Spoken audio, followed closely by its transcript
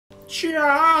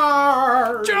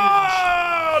Charge!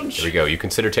 Charge! Here we go. You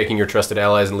consider taking your trusted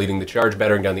allies and leading the charge,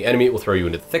 battering down the enemy. It will throw you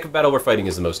into the thick of battle where fighting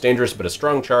is the most dangerous, but a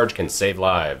strong charge can save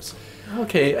lives.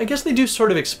 Okay, I guess they do sort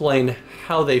of explain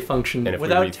how they function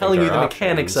without telling you the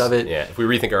mechanics of it. Yeah, if we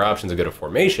rethink our options and go to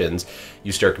formations,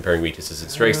 you start comparing weaknesses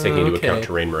and strengths, taking into account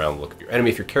terrain, morale, and the look of your enemy.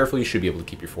 If you're careful, you should be able to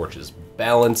keep your forces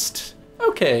balanced.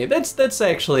 Okay, that's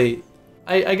actually...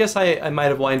 I guess I might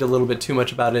have whined a little bit too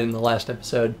much about it in the last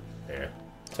episode. Yeah,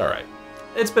 it's alright.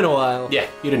 It's been a while. Yeah,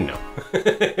 you didn't know.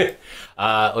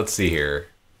 Let's see here.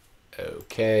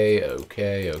 Okay. Yeah,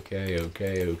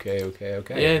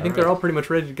 I think they're all pretty much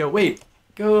ready to go. Wait,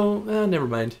 never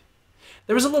mind.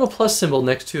 There was a little plus symbol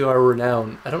next to our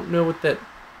renown. I don't know what that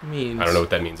means. I don't know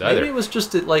what that means either. Maybe it was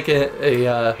just like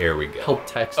a here we go. help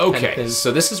text. Okay, kind of thing.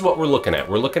 so this is what we're looking at.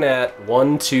 We're looking at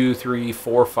 1, 2, 3,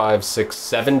 4, 5, 6,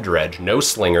 7 dredge. No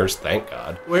slingers, thank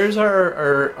God. Where's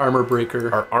our armor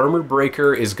breaker? Our armor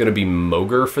breaker is going to be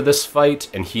Mogre for this fight,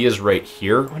 and he is right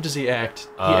here. When does he act?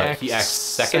 He acts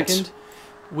second.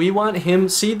 We want him.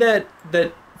 See that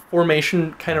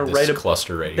formation kind of right up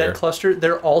cluster right here. That cluster.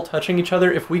 They're all touching each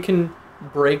other. If we can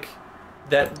break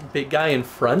that big guy in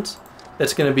front,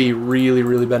 that's going to be really,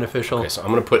 really beneficial. Okay, so I'm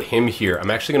going to put him here.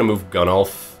 I'm actually going to move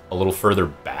Gunnulf a little further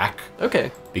back.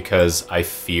 Okay. Because I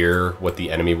fear what the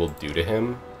enemy will do to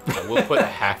him. I will put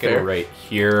Hacken right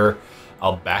here.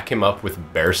 I'll back him up with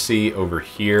Bercy over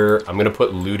here. I'm going to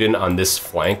put Ludin on this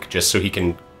flank just so he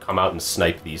can come out and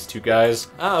snipe these two guys.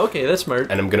 Ah, okay, that's smart.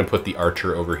 And I'm going to put the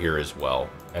archer over here as well.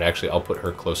 And actually, I'll put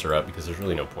her closer up because there's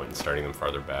really no point in starting them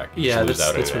farther back. Yeah, that's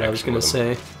what I was going to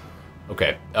say.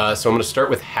 Okay, so I'm going to start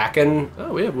with Hacken.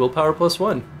 Oh, we have willpower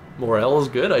 +1. Morale is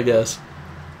good, I guess.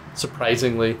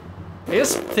 Surprisingly. I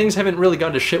guess things haven't really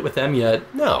gone to shit with them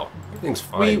yet. No, everything's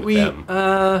fine with them.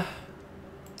 Oh,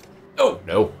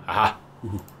 no. Aha.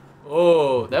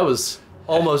 Oh, that was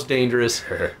almost dangerous.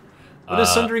 What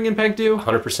does Sundering Impact do?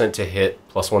 100% to hit,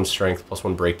 +1 strength,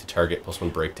 +1 break to target,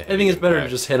 +1 break to hit. I think it's better to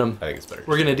just hit him. I think it's better.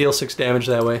 We're going to deal 6 damage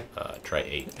that way. Try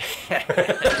 8.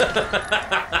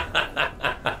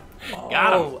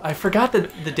 Got him. I forgot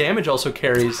that the damage also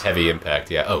carries. Heavy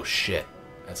impact, yeah. Oh, shit.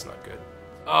 That's not good.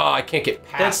 Oh, I can't get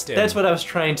past him. That's what I was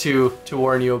trying to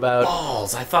warn you about.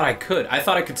 Balls, I thought I could. I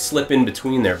thought I could slip in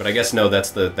between there, but I guess no,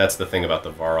 that's the thing about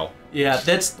the Varl. Yeah,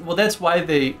 that's why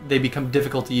they become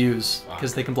difficult to use,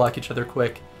 because they can block each other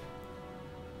quick.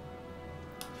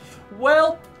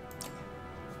 Well,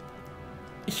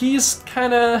 he's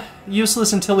kind of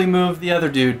useless until we move the other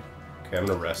dude. Okay, I'm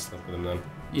gonna rest with him then.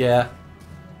 Yeah.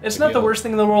 It's not the worst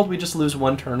thing in the world, we just lose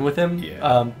 1 turn with him.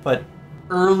 Yeah. But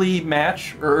early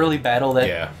match, or early battle,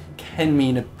 that can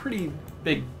mean a pretty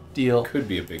big deal. Could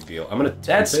be a big deal. I'm gonna Tempest.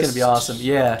 That's gonna be awesome,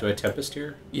 yeah. Do I Tempest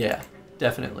here? Yeah,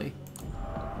 definitely.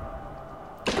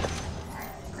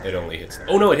 It only hits...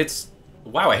 Oh no, it hits...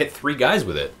 Wow, I hit 3 guys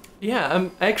with it. Yeah,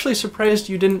 I'm actually surprised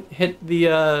you didn't hit the...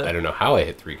 I don't know how I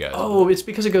hit 3 guys. Oh, it's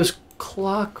because it goes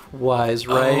clockwise,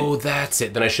 right? Oh, that's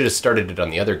it. Then I should have started it on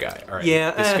the other guy. All right.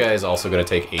 Yeah. This guy is also going to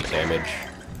take 8 damage.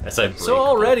 As I break. So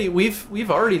already,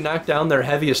 we've already knocked down their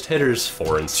heaviest hitters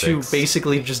 4 and 6. to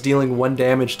basically just dealing 1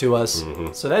 damage to us.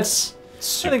 So that's...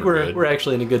 Super I think we're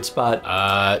actually in a good spot.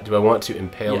 Do I want to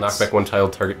impale? Yes. Knockback 1 tile,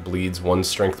 target bleeds 1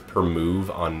 strength per move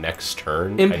on next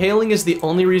turn. Impaling is the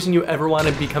only reason you ever want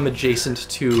to become adjacent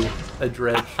to a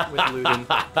dredge with Ludin.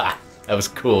 That was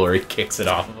cool, where he kicks it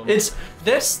off of him.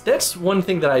 That's one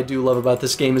thing that I do love about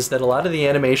this game, is that a lot of the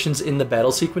animations in the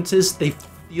battle sequences, they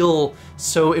feel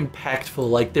so impactful,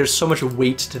 like there's so much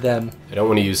weight to them. I don't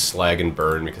want to use Slag and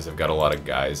Burn because I've got a lot of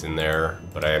guys in there,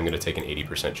 but I am going to take an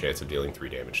 80% chance of dealing 3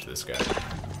 damage to this guy.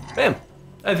 Bam.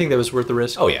 I think that was worth the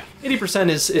risk. Oh yeah. 80%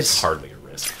 is... It's hardly a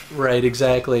risk. Right,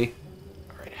 exactly.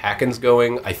 Alright, Hacken's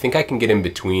going. I think I can get in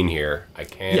between here. I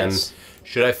can. Yes.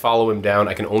 Should I follow him down?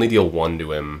 I can only deal 1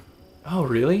 to him. Oh,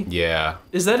 really? Yeah.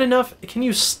 Is that enough? Can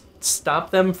you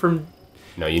stop them from...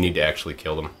 No, you need to actually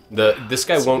kill them. This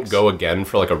guy won't go again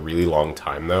for like a really long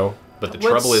time, though. But the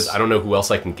trouble is, I don't know who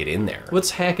else I can get in there.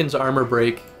 What's Hacken's armor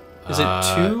break? Is it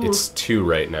 2? It's 2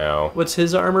 right now. What's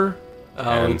his armor?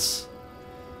 And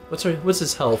what's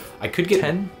his health? I could get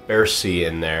 10? Bercy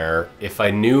in there if I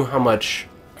knew how much...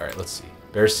 Alright, let's see.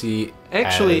 Bercy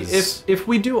Actually, if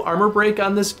we do armor break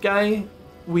on this guy,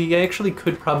 we actually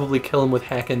could probably kill him with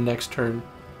Hacken next turn.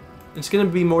 It's going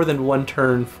to be more than 1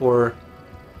 turn for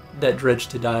that dredge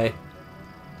to die.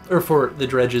 Or for the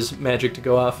dredge's magic to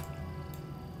go off.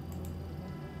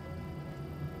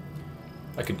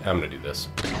 I'm gonna do this.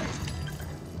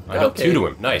 I got 2 to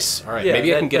him. Nice. All right. Yeah,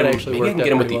 maybe I can get him. actually Maybe I can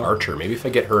get him with the well. archer. Maybe if I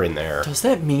get her in there. Does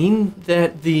that mean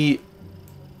that the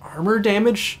armor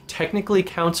damage technically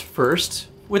counts first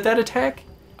with that attack?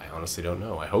 I honestly don't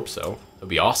know. I hope so. That'd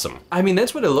be awesome. I mean,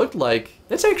 that's what it looked like.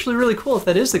 That's actually really cool if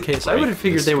that is the case. I would have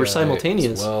figured they were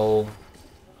simultaneous. Well,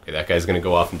 okay, that guy's gonna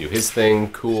go off and do his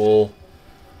thing. Cool.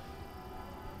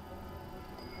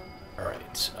 All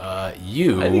right,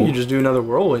 you. I think you just do another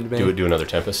whirlwind, man. Do another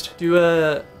tempest.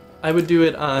 I would do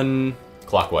it on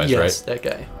clockwise, yes, right? Yes, that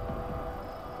guy.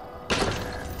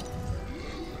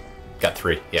 Got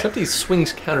 3, yeah. Except he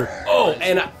swings counter. Oh,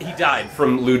 and he died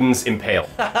from Ludin's impale.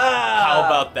 How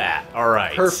about that? All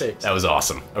right. Perfect. That was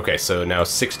awesome. Okay, so now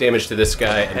 6 damage to this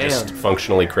guy and just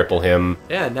functionally cripple him.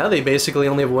 Yeah, now they basically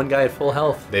only have one guy at full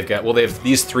health. They have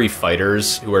these 3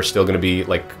 fighters who are still going to be,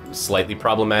 like, slightly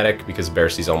problematic because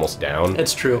Bercy's almost down.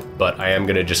 That's true. But I am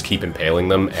going to just keep impaling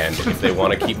them, and if they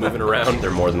want to keep moving around, they're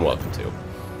more than welcome to.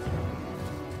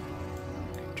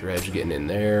 Dredge getting in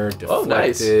there, deflected. Oh,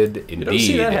 nice. Indeed. You don't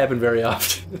see that happen very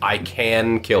often. I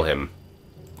can kill him.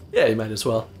 Yeah, you might as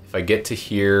well. If I get to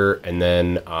here, and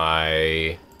then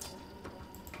I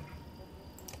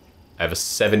have a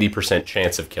 70%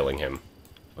 chance of killing him.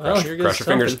 Well, Cross your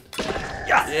fingers.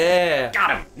 Yes! Yeah! Got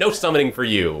him! No summoning for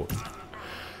you.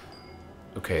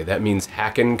 Okay, that means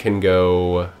Hacken can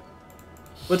go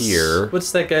here.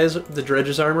 What's that guy's, the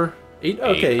Dredge's armor? 8?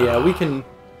 Okay, yeah, we can...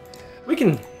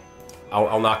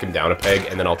 I'll knock him down a peg,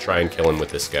 and then I'll try and kill him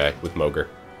with this guy, with Mogre.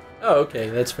 Oh, okay,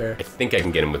 that's fair. I think I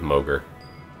can get him with Mogre.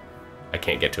 I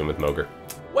can't get to him with Mogre.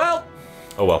 Well!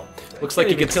 Oh well. Looks like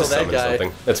he gets to summon that guy.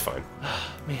 something. That's fine.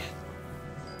 Man.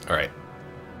 Alright.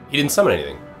 He didn't summon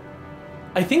anything.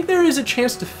 I think there is a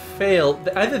chance to fail.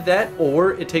 Either that,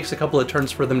 or it takes a couple of turns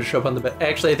for them to show up on the bed.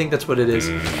 Actually, I think that's what it is.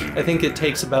 I think it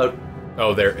takes about...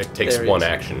 Oh, it takes one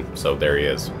action, so there he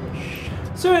is.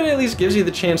 So it at least gives you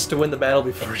the chance to win the battle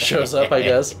before it shows up, I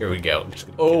guess. Here we go.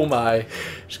 Oh my.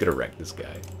 Just gonna wreck this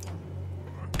guy.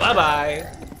 Bye-bye!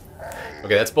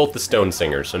 Okay, that's both the Stone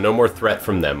Singers, so no more threat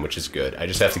from them, which is good. I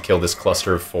just have to kill this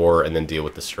cluster of 4 and then deal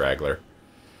with the Straggler.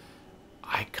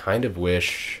 I kind of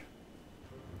wish...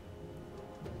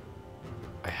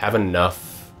 I have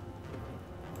enough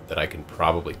that I can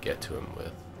probably get to him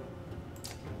with.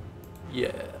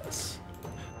 Yes.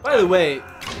 By the way,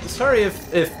 sorry if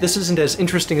this isn't as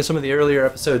interesting as some of the earlier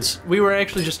episodes. We were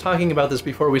actually just talking about this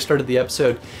before we started the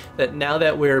episode, that now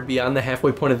that we're beyond the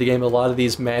halfway point of the game, a lot of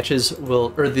these matches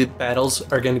or the battles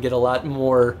are going to get a lot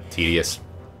more... Tedious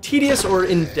or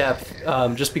in-depth,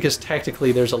 just because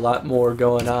tactically there's a lot more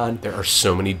going on. There are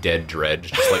so many dead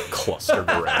dredge just like clustered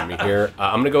around me here.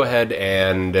 I'm gonna go ahead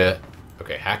and...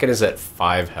 okay, Hacken is at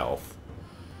 5 health.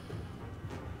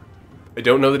 I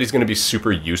don't know that he's gonna be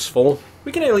super useful.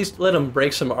 We can at least let him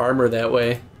break some armor that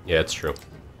way. Yeah, it's true.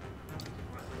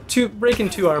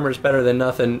 Breaking 2 armor is better than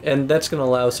nothing, and that's gonna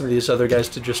allow some of these other guys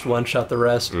to just one-shot the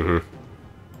rest. Mm-hmm.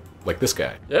 Like this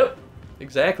guy. Yep,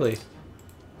 exactly.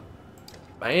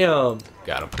 Bam!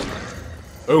 Got him.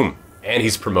 Boom! And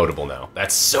he's promotable now.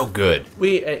 That's so good.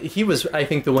 He was, I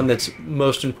think, the one that's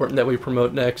most important that we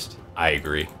promote next. I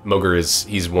agree. Mogre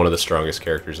he's one of the strongest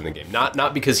characters in the game.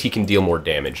 Not because he can deal more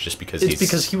damage, just because it's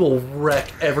because he will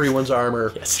wreck everyone's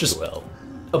armor. Yes, just he will.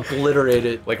 Obliterate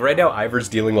it. Like right now, Ivor's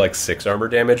dealing like 6 armor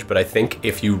damage, but I think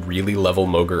if you really level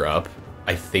Mogre up,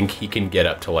 I think he can get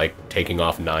up to like taking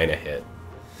off 9 a hit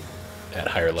at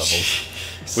higher levels.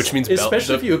 Which means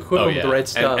especially if you equip him with the right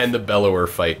stuff. And the Bellower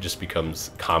fight just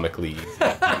becomes comically easy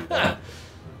to do that.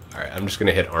 Alright, I'm just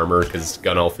gonna hit armor because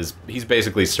Gunelf he's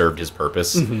basically served his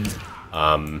purpose.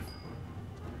 Mm-hmm.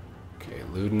 Okay,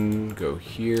 Ludin, go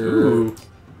here. Ooh.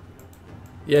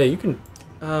 Yeah, you can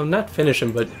not finish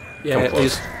him, but yeah, at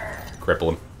least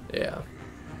cripple him. Yeah.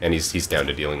 And he's down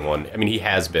to dealing 1. I mean, he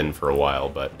has been for a while,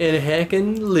 but... And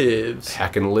Hacken lives.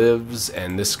 Hacken lives,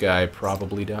 and this guy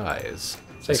probably dies.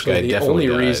 It's actually the only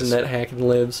reason that Hacken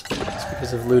lives. It's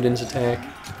because of Ludin's attack.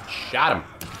 Shot him.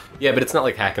 Yeah, but it's not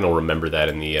like Hacken will remember that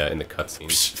in the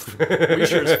cutscenes. We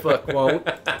sure as fuck won't.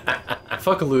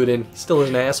 Fuck Ludin. He still is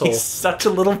an asshole. He's such a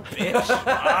little bitch.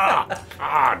 Ah,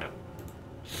 God.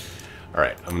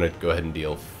 Alright, I'm gonna go ahead and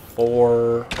deal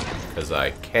 4, because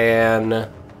I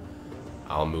can.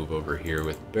 I'll move over here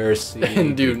with Bercy.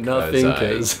 And do nothing,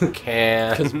 because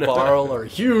Barl are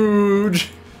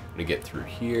huge. I'm gonna get through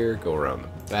here, go around the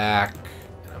back,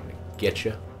 and I'm gonna get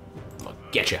you. I'm gonna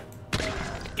get you.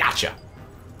 Gotcha.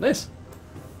 Nice.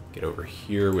 Get over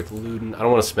here with Ludin. I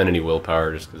don't want to spend any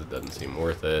willpower just because it doesn't seem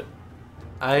worth it.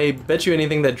 I bet you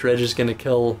anything that Dredge is gonna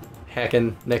kill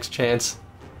Hacken next chance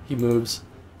he moves.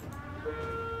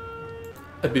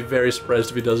 I'd be very surprised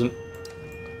if he doesn't.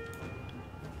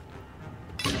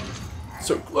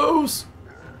 So close.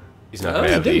 He's not gonna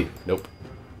have the... Nope.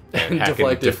 And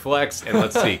Hacken deflects, and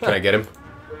let's see. Can I get him?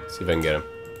 See if I can get him.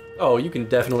 Oh, you can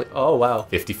definitely... Oh, wow.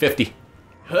 50-50.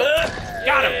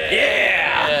 Got him!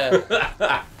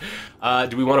 Yeah!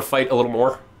 Do we want to fight a little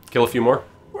more? Kill a few more?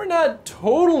 We're not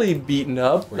totally beaten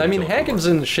up. I mean, Haken's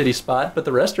in a shitty spot, but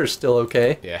the rest are still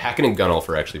okay. Yeah, Haken and Gunolf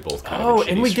are actually both kind of in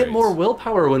shitty and we get straits. more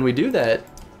willpower when we do that.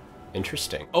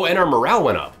 Interesting. Oh, and our morale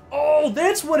went up. Oh,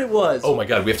 that's what it was. Oh my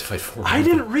god, we have to fight 4 more. I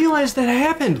didn't realize that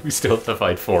happened. We still have to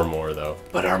fight 4 more, though.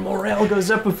 But our morale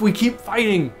goes up if we keep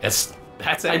fighting. That's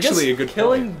actually a good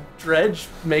killing point. Dredge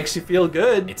makes you feel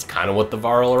good. It's kind of what the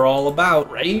Varl are all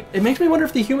about, right? It makes me wonder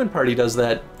if the human party does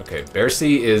that. Okay,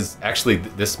 Bercy is... Actually,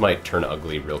 this might turn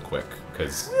ugly real quick,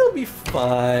 because... We'll be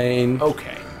fine.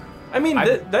 Okay. I mean,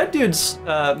 that dude's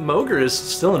Mogre is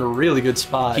still in a really good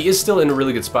spot. He is still in a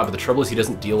really good spot, but the trouble is he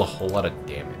doesn't deal a whole lot of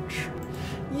damage.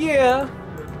 Yeah,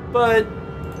 but...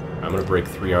 I'm gonna break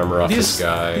 3 armor off this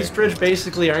guy. These Dredge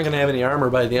basically aren't gonna have any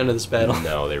armor by the end of this battle.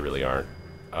 No, they really aren't.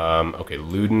 Okay,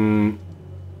 Luden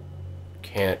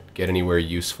can't get anywhere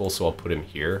useful, so I'll put him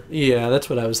here. Yeah, that's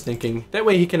what I was thinking. That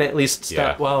way he can at least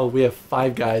stop... Yeah. Well, we have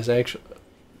 5 guys, actually.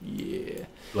 Yeah.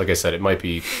 Like I said, it might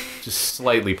be just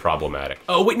slightly problematic.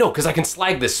 Oh, wait, no, because I can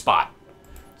slag this spot.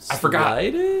 I forgot.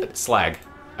 Slide it? Slag.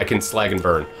 I can slag and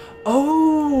burn.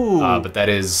 Oh! But that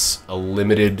is a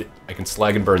limited... I can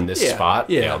slag and burn this spot.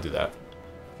 Yeah, I'll do that.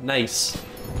 Nice.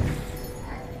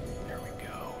 There we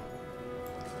go.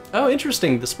 Oh,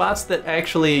 interesting. The spots that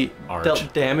actually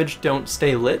dealt damage don't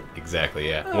stay lit? Exactly,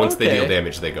 yeah. Oh, Once okay. they deal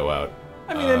damage, they go out.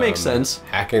 I mean, that makes sense.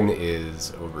 Haken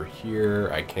is over here.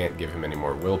 I can't give him any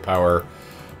more willpower.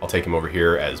 I'll take him over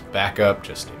here as backup,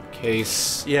 just in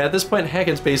case. Yeah, at this point,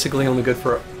 Haken's basically only good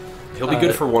for... He'll be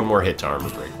good for 1 more hit to armor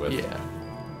break with. Yeah.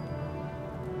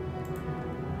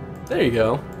 There you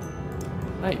go.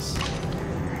 Nice.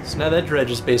 So now that Dredge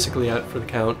is basically out for the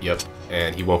count. Yep,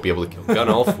 and he won't be able to kill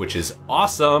Gunolf, which is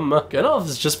awesome. Gunolf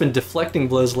has just been deflecting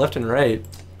blows left and right.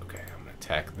 Okay, I'm gonna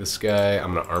attack this guy.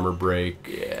 I'm gonna armor break.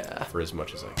 Yeah. For as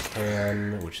much as I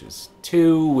can, which is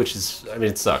 2, which is, I mean,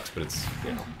 it sucks, but it's,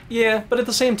 you know. Yeah, but at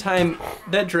the same time,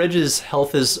 that Dredge's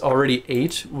health is already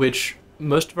 8, which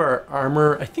most of our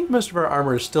armor, I think most of our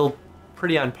armor is still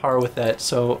pretty on par with that,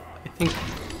 so I think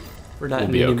we're not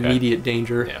in immediate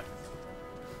danger. Yeah.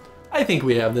 I think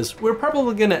we have this. We're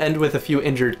probably going to end with a few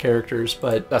injured characters,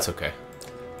 but... That's okay.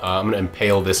 I'm going to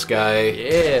impale this guy.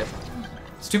 Yeah.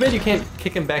 It's too bad you can't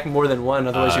kick him back more than 1,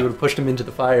 otherwise you would have pushed him into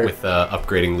the fire. With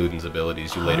upgrading Luden's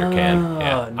abilities, you later can.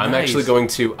 Yeah. Nice. I'm actually going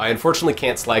to... I unfortunately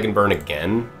can't slag and burn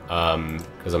again,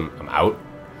 because I'm out.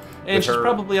 And she's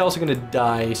probably also going to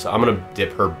die. So I'm going to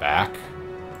dip her back,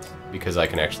 because I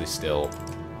can actually still...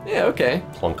 Yeah, okay.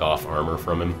 Plunk off armor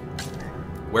from him.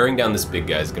 Wearing down this big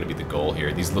guy is going to be the goal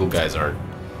here. These little guys aren't...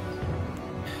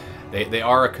 They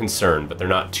are a concern, but they're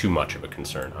not too much of a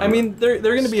concern. I mean, they're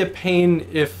going to be a pain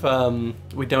if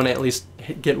we don't at least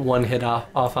get 1 hit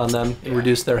off on them and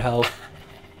reduce their health.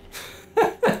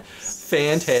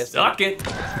 Fantastic. Suck it!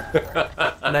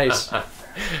 Nice.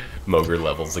 Mogre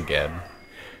levels again.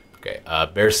 Okay,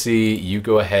 Bercy, you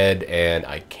go ahead, and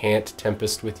I can't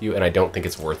Tempest with you, and I don't think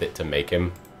it's worth it to make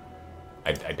him.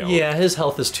 I don't. Yeah, his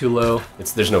health is too low.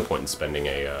 There's no point in spending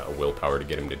a willpower to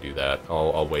get him to do that.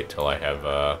 I'll wait till I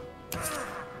have...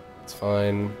 It's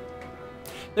fine.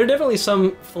 There are definitely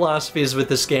some philosophies with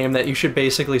this game that you should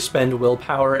basically spend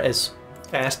willpower as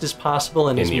fast as possible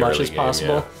and as much as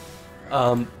possible.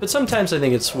 Yeah. But sometimes I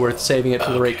think it's worth saving it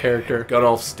for the right character.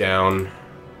 Gunolf's down.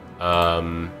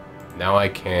 Now I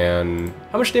can...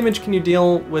 How much damage can you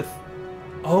deal with...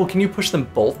 Oh, can you push them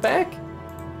both back?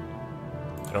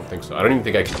 I don't think so. I don't even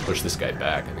think I can push this guy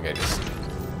back. I think I just...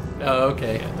 Oh,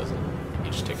 okay. Yeah, it doesn't. He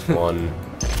just takes 1.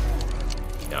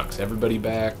 Knocks everybody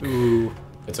back. Ooh.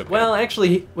 It's okay. Well,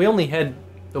 actually, we only had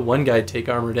the 1 guy take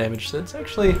armor damage, so it's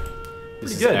actually pretty good.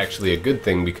 This is actually a good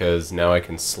thing, because now I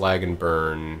can slag and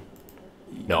burn...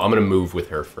 No, I'm going to move with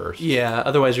her first. Yeah,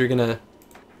 otherwise you're going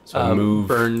to move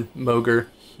burn Mogre.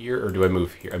 Here, or do I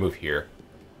move here? I move here.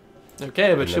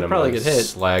 Okay, but she'll probably get hit.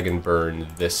 Slag and burn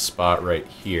this spot right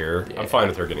here. Yeah. I'm fine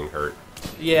with her getting hurt.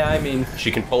 Yeah, I mean...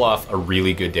 She can pull off a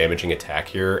really good damaging attack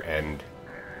here, and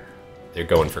they're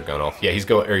going for Gunolf. Yeah, he's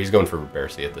going for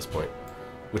Bercy at this point,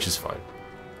 which is fine.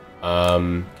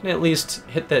 Can at least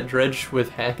hit that Dredge with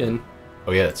Haken.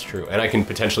 Oh yeah, that's true. And I can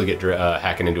potentially get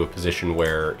Haken into a position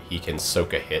where he can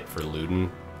soak a hit for Luden.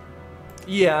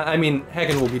 Yeah, I mean,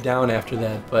 Haken will be down after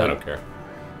that, but... I don't care.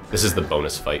 This is the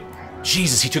bonus fight.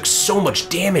 Jesus, he took so much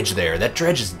damage there. That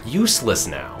Dredge is useless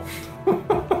now.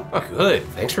 Good.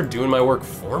 Thanks for doing my work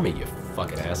for me, you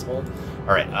fucking asshole.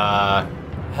 All right,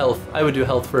 Health. I would do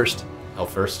health first.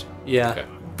 Health first? Yeah. Okay.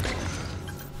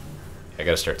 I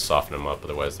gotta start softening them up,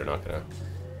 otherwise they're not gonna...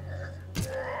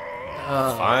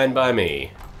 Fine by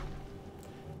me.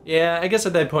 Yeah, I guess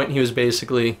at that point he was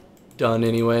basically done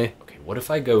anyway. Okay, what if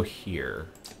I go here?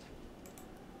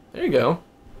 There you go.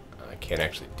 I can't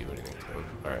actually do anything to him.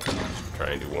 Alright, try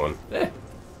and do one. And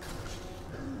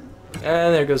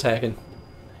there goes Hacken.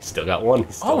 He's still got one.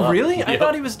 He's still up. Really? Yep. I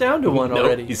thought he was down to one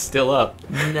already. He's still up.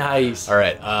 Nice.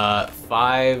 Alright,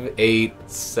 5, 8,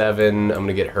 7. I'm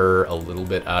gonna get her a little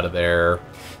bit out of there.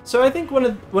 So I think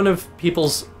one of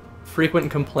people's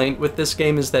frequent complaint with this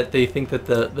game is that they think that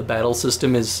the battle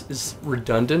system is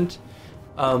redundant.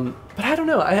 But I don't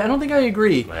know. I don't think I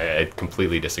agree. I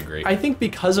completely disagree. I think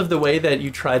because of the way that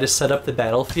you try to set up the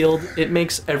battlefield, it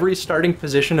makes every starting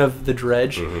position of the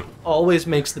dredge always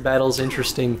makes the battles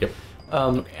interesting. Yep.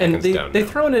 And they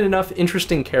throw in enough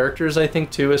interesting characters, I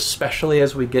think, too, especially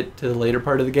as we get to the later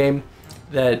part of the game,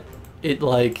 that it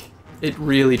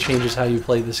really changes how you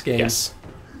play this game. Yes.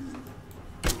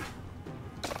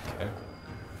 Okay.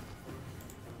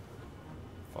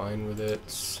 Fine with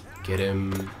it. Get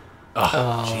him.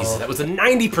 Oh, Jesus, that was a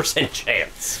 90%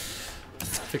 chance.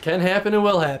 If it can happen, it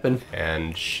will happen.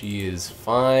 And she is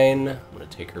fine. I'm gonna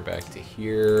take her back to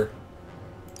here.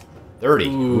 30.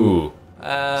 Ooh.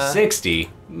 60.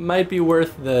 Might be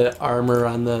worth the armor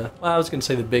on the... Well, I was going to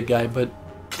say the big guy, but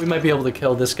we might be able to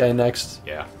kill this guy next.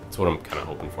 Yeah, that's what I'm kind of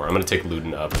hoping for. I'm going to take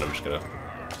Luden up, and I'm just going to...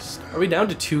 Are we down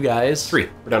to 2 guys? 3.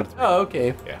 We're down to 3. Oh,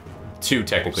 okay. Yeah. 2,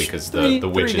 technically, because the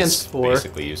witch is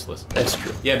basically useless. That's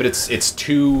true. Yeah, but it's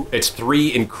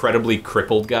 3 incredibly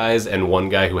crippled guys and 1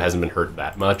 guy who hasn't been hurt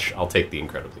that much. I'll take the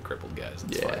incredibly crippled guys.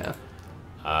 That's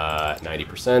fine.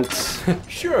 90%.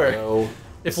 Sure. No.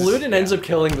 If Luden ends up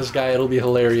killing this guy, it'll be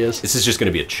hilarious. This is just going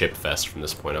to be a chip fest from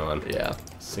this point on. Yeah.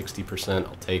 60%,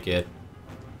 I'll take it.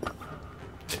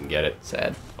 Didn't get it.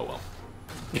 Sad. Oh well.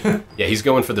 Yeah, he's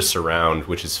going for the surround,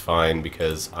 which is fine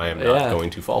because I am not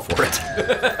going to fall for it.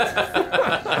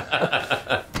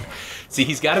 See,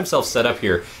 he's got himself set up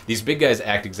here. These big guys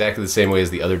act exactly the same way as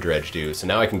the other dredge do, so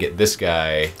now I can get this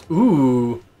guy.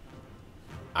 Ooh.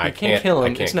 I can't kill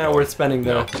him. It's not worth spending,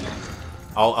 though. No.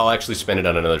 I'll actually spend it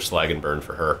on another slag and burn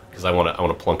for her because I want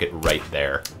to plunk it right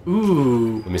there.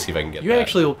 Ooh. Let me see if I can get that. You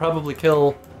actually will probably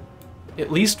kill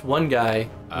at least 1 guy.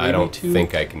 I don't 2.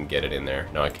 think I can get it in there.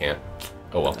 No, I can't.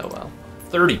 Oh well. Oh well.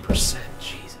 30%.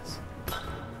 Jesus.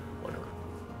 Whatever.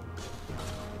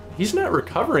 He's not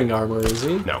recovering armor, is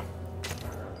he? No.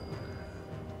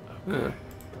 Huh.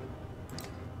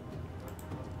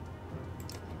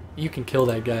 You can kill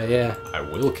that guy, yeah. I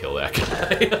will kill that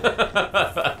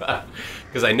guy.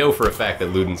 Because I know for a fact that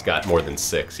Luden's got more than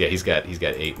 6. Yeah, he's got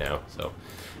 8 now. So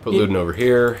put Luden over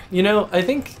here. You know, I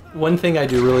think one thing I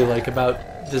do really like about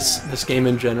this game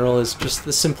in general is just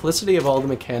the simplicity of all the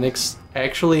mechanics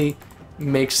actually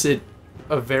makes it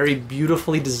a very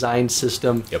beautifully designed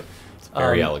system. Yep. It's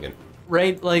very elegant.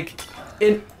 Right? Like,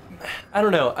 I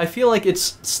don't know. I feel like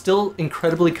it's still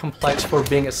incredibly complex for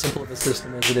being as simple of a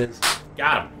system as it is.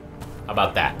 Got him. How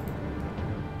about that?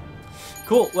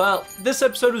 Cool. Well, this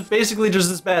episode was basically just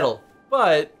this battle,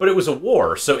 but it was a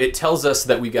war, so it tells us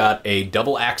that we got a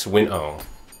double axe win. Oh,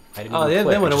 I didn't. Yeah,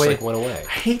 that went away. Like, went away. I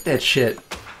hate that shit.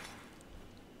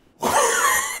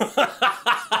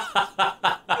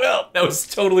 Well, that was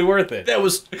totally worth it. That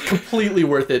was completely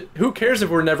worth it. Who cares if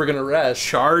we're never gonna rest?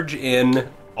 Charge in.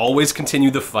 Always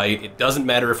continue the fight. It doesn't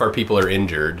matter if our people are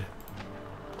injured.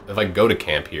 If I go to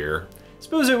camp here. I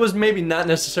suppose it was maybe not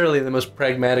necessarily the most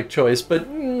pragmatic choice, but...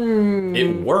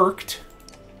 It worked.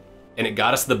 And it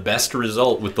got us the best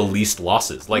result with the least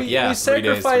losses. Like, we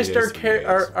sacrificed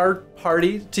our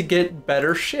party to get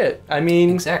better shit. I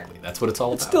mean... Exactly. That's what it's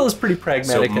all about. It still is pretty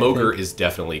pragmatic, So Mogre is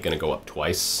definitely going to go up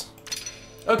twice.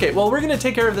 Okay, well, we're going to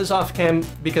take care of this off-cam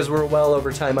because we're well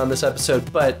over time on this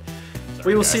episode, but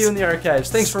we will see you in the archives.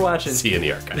 Thanks for watching. See you in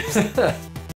the archives.